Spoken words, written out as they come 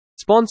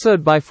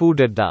Sponsored by Food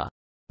Adda,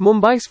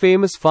 Mumbai's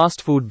famous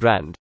fast food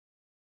brand.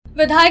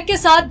 विधायक के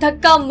साथ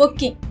धक्का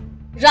मुक्की।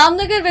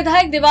 रामनगर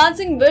विधायक दीवान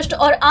सिंह बिष्ट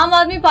और आम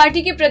आदमी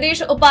पार्टी के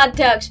प्रदेश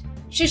उपाध्यक्ष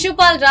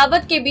शिशुपाल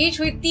रावत के बीच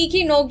हुई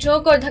तीखी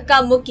नोकझोंक और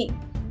धक्का मुक्की।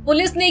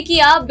 पुलिस ने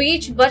किया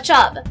बीच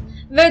बचाव।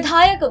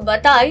 विधायक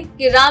बताए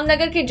कि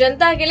रामनगर की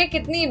जनता के लिए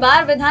कितनी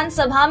बार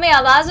विधानसभा में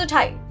आवाज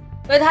उठाई।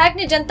 विधायक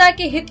ने जनता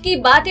के हित की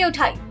बातें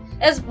उठाई,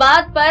 इस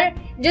बात पर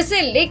जिसे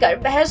लेकर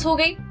बहस हो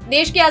गई।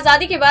 देश की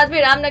आजादी के बाद भी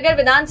रामनगर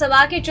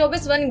विधानसभा के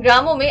 24 वन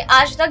ग्रामों में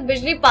आज तक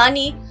बिजली,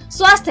 पानी,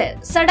 स्वास्थ्य,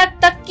 सड़क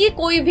तक की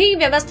कोई भी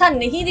व्यवस्था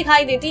नहीं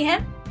दिखाई देती है।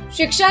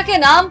 शिक्षा के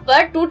नाम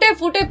पर टूटे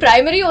फूटे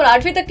प्राइमरी और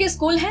 8वीं तक के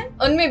स्कूल हैं,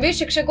 उनमें भी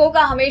शिक्षकों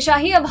का हमेशा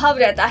ही अभाव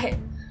रहता है।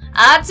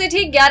 आज से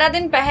ठीक 11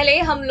 दिन पहले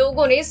हम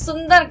लोगों ने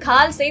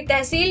सुंदरखाल से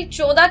तहसील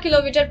 14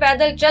 किलोमीटर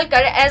पैदल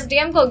चलकर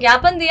एसडीएम को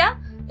ज्ञापन दिया,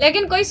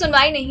 लेकिन कोई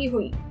सुनवाई नहीं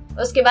हुई।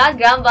 उसके बाद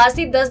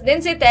ग्रामवासी 10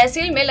 दिन से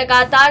तहसील में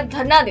लगातार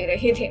धरना दे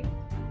रहे थे।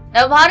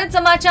 भारत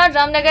समाचार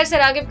रामनगर से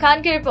रागिब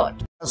खान की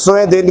रिपोर्ट।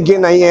 10वें दिन की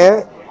नहीं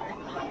है,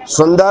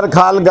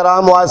 सुंदरखाल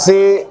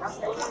ग्रामवासी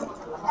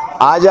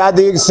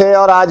आजादी से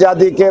और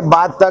आजादी के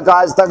बाद तक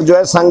आज तक जो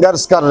है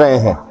संघर्ष कर रहे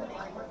हैं।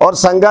 और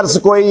संघर्ष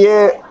कोई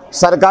ये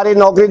सरकारी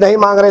नौकरी नहीं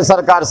मांग रहे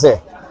सरकार से,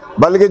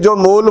 बल्कि जो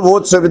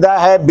मूलभूत सुविधा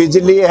है,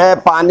 बिजली है,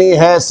 पानी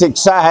है,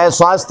 शिक्षा है,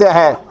 स्वास्थ्य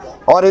है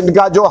और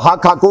इनका जो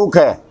हक हकूक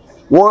है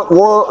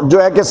वो जो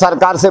है कि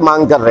सरकार से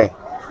मांग कर रहे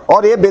हैं।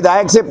 और ये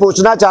विधायक से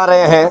पूछना चाह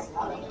रहे हैं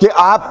कि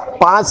आप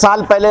 5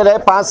 साल पहले रहे,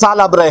 5 साल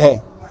अब रहे,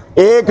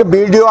 एक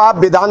वीडियो आप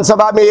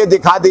विधानसभा में ये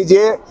दिखा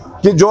दीजिए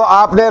कि जो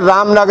आपने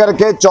रामनगर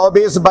के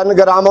 24 वन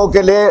ग्रामों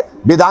के लिए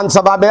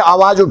विधानसभा में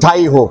आवाज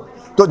उठाई हो,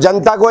 तो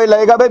जनता को ये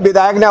लगेगा भाई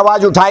विधायक ने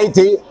आवाज उठाई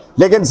थी,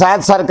 लेकिन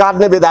शायद सरकार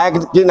ने विधायक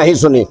की नहीं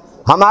सुनी।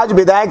 हम आज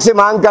विधायक से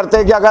मांग करते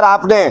हैं कि अगर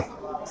आपने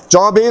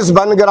 24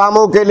 वन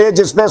ग्रामों के लिए,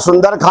 जिसमें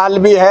सुंदरखाल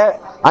भी है,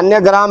 अन्य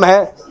ग्राम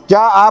है, क्या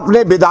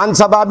आपने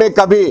विधानसभा में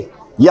कभी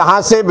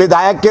यहाँ से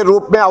विधायक के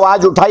रूप में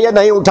आवाज उठाई है?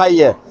 नहीं उठाई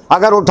है।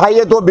 अगर उठाई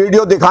है तो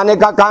वीडियो दिखाने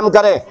का काम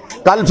करें,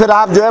 कल फिर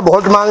आप जो है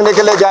वोट मांगने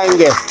के लिए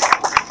जाएंगे।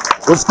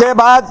 उसके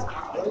बाद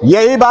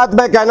यही बात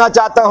मैं कहना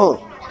चाहता हूं,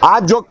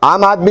 आज जो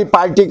आम आदमी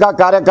पार्टी का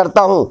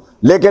कार्यकर्ता हूं,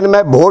 लेकिन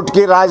मैं वोट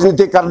की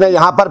राजनीति करने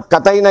यहां पर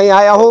कतई नहीं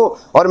आया हूं।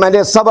 और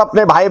मैंने सब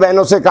अपने भाई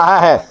बहनों से कहा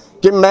है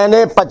कि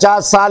मैंने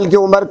 50 साल की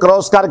उम्र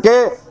क्रॉस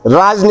करके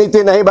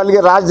राजनीति नहीं बल्कि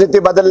राजनीति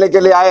बदलने के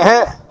लिए आए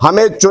हैं।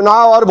 हमें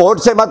चुनाव और वोट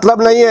से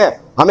मतलब नहीं है,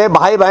 हमें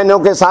भाई बहनों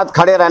के साथ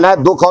खड़े रहना है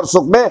दुख और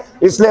सुख में।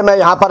 इसलिए मैं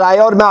यहाँ पर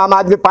आया और मैं आम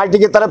आदमी पार्टी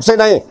की तरफ से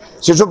नहीं,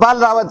 शिशुपाल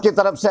रावत की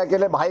तरफ से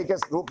अकेले भाई के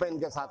रूप में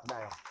इनके साथ में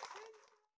आया।